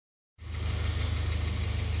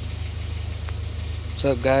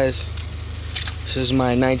What's up, guys? This is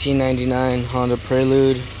my 1999 Honda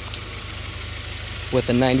Prelude with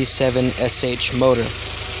a 97 SH motor.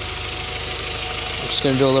 I'm just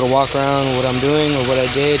gonna do a little walk around of what I'm doing or what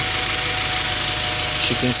I did. As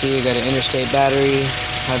you can see, I got an interstate battery,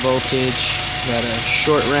 high voltage, got a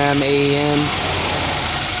short ram AEM,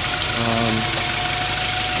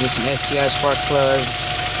 with some STI spark plugs,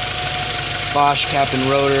 Bosch cap and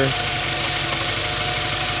rotor,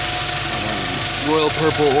 royal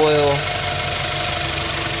purple oil,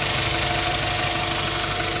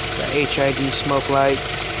 got HID smoke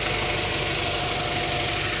lights,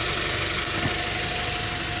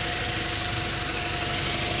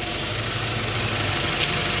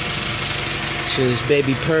 so this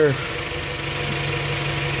baby purr.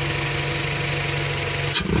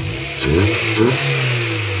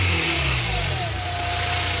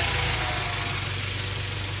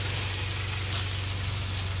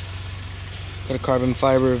 Got a carbon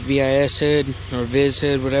fiber VIS hood or Viz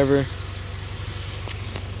hood, whatever.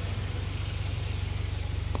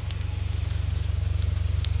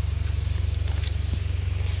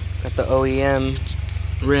 Got the OEM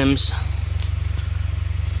rims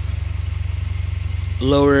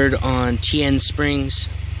lowered on TN springs,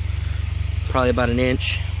 probably about an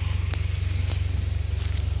inch.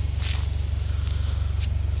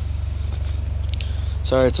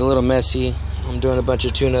 Sorry, it's a little messy. I'm doing a bunch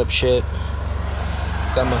of tune-up shit.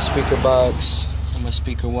 Got my speaker box, got my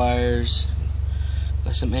speaker wires,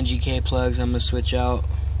 got some NGK plugs I'm gonna switch out.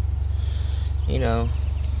 You know,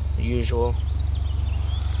 the usual.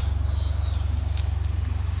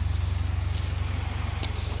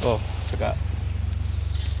 Oh, I forgot.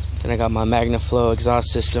 Then I got my magnaflow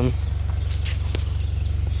exhaust system.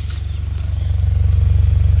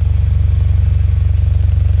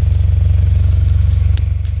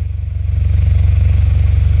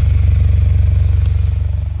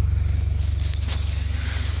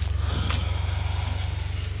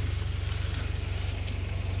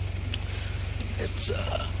 It's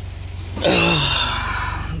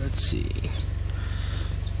let's see.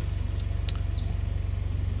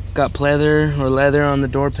 Got leather on the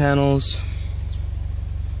door panels.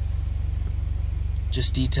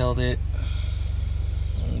 Just detailed it.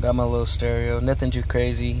 Got my little stereo. Nothing too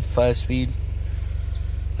crazy. 5-speed.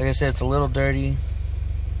 Like I said, it's a little dirty,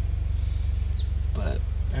 but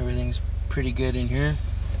everything's pretty good in here.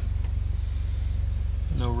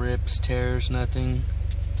 No rips, tears, nothing.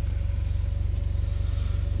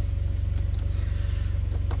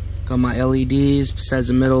 Got my LEDs besides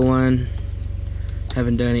the middle one.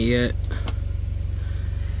 Haven't done it yet.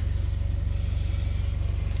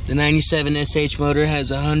 The 97 SH motor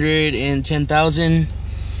has 110,000,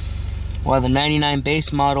 while the 99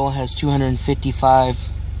 base model has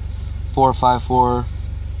 255,454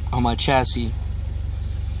 on my chassis.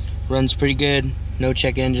 Runs pretty good. No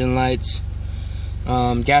check engine lights.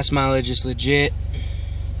 Gas mileage is legit.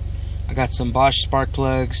 I got some Bosch spark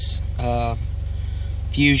plugs.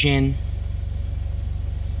 Fusion,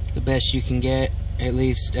 the best you can get, at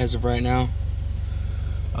least as of right now.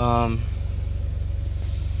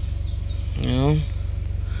 You know,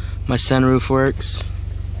 my sunroof works.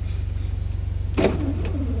 I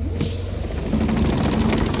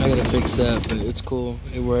gotta fix that, but it's cool.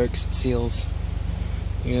 It works. It seals.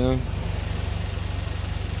 You know.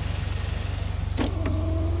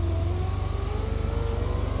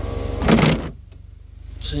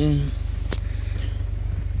 See.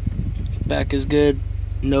 Back is good,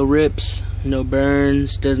 no rips, no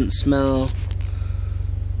burns, doesn't smell.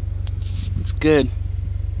 It's good.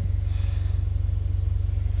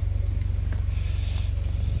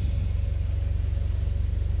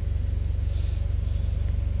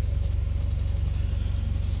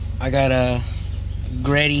 I got a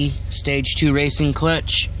Gretty Stage 2 racing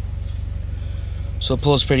clutch, so it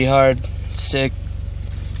pulls pretty hard. Sick.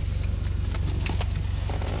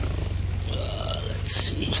 Let's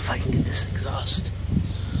see if I can get this exhaust.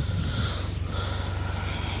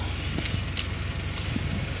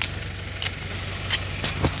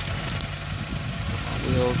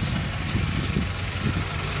 Wheels.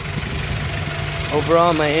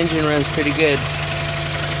 Overall, my engine runs pretty good,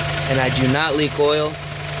 and I do not leak oil.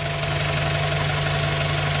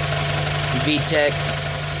 VTEC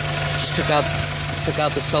just took out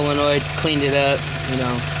the solenoid, cleaned it up, you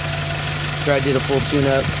know, after I did a full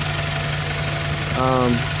tune-up.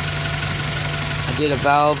 I did a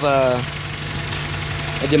valve, I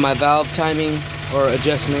did my valve timing or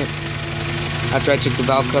adjustment after I took the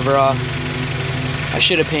valve cover off. I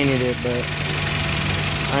should have painted it, but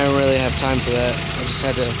I don't really have time for that. I just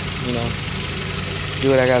had to, you know,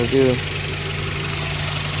 do what I gotta do.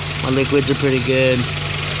 My liquids are pretty good.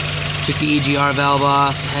 Took the EGR valve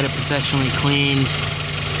off, had it professionally cleaned.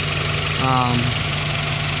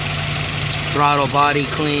 Throttle body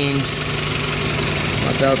cleaned.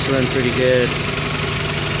 My belts run pretty good.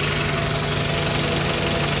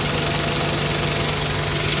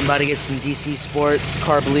 I'm about to get some DC Sports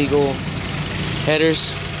carb legal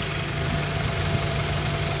headers,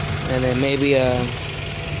 and then maybe an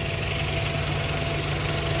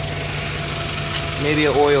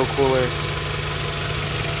oil cooler.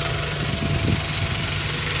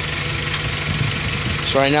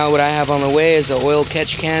 So right now what I have on the way is an oil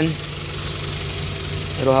catch can.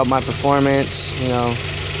 It'll help my performance, you know,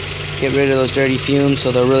 get rid of those dirty fumes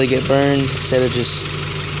so they'll really get burned instead of just,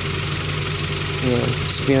 you know,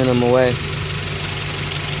 spewing them away.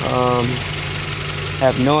 I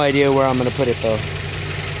have no idea where I'm going to put it though.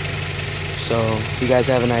 So if you guys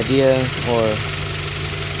have an idea, or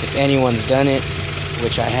if anyone's done it,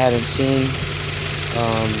 which I haven't seen,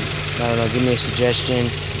 I don't know, give me a suggestion.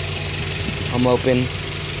 I'm open.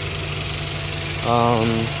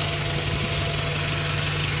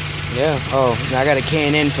 Yeah. Oh, and I got a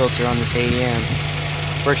K&N filter on this AEM.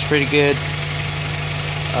 Works pretty good.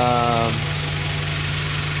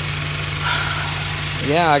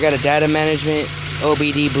 Yeah, I got a data management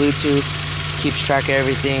OBD Bluetooth. Keeps track of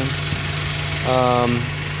everything.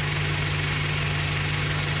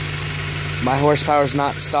 My horsepower is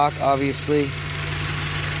not stock, obviously.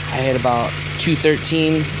 I hit about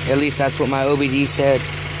 213. At least that's what my OBD said.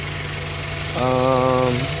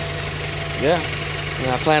 Yeah.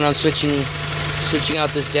 I plan on switching out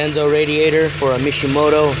this Denso radiator for a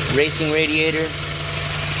Mishimoto racing radiator,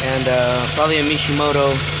 and probably a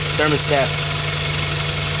Mishimoto thermostat.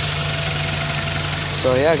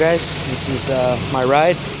 So yeah, guys, this is my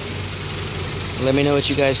ride. Let me know what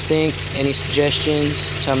you guys think. Any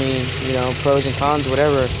suggestions? Tell me, you know, pros and cons,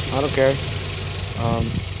 whatever. I don't care.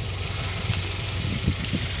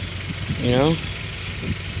 You know.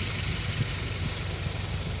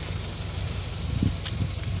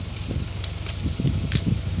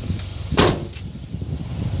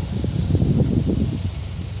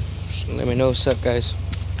 Let me know what's up, guys.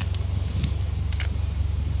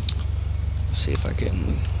 Let's see if I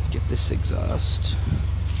can get this exhaust.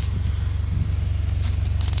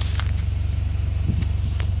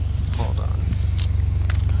 Hold on.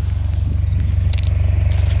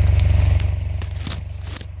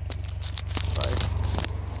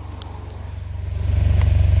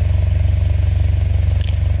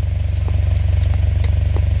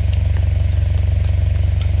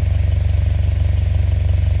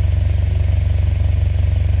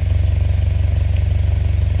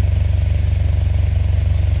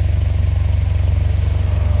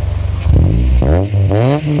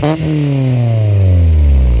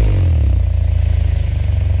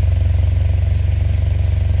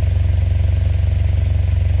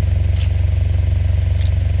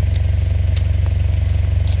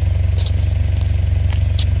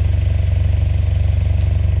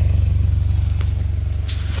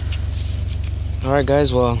 Alright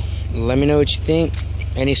guys, well, let me know what you think.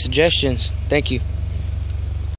 Any suggestions? Thank you.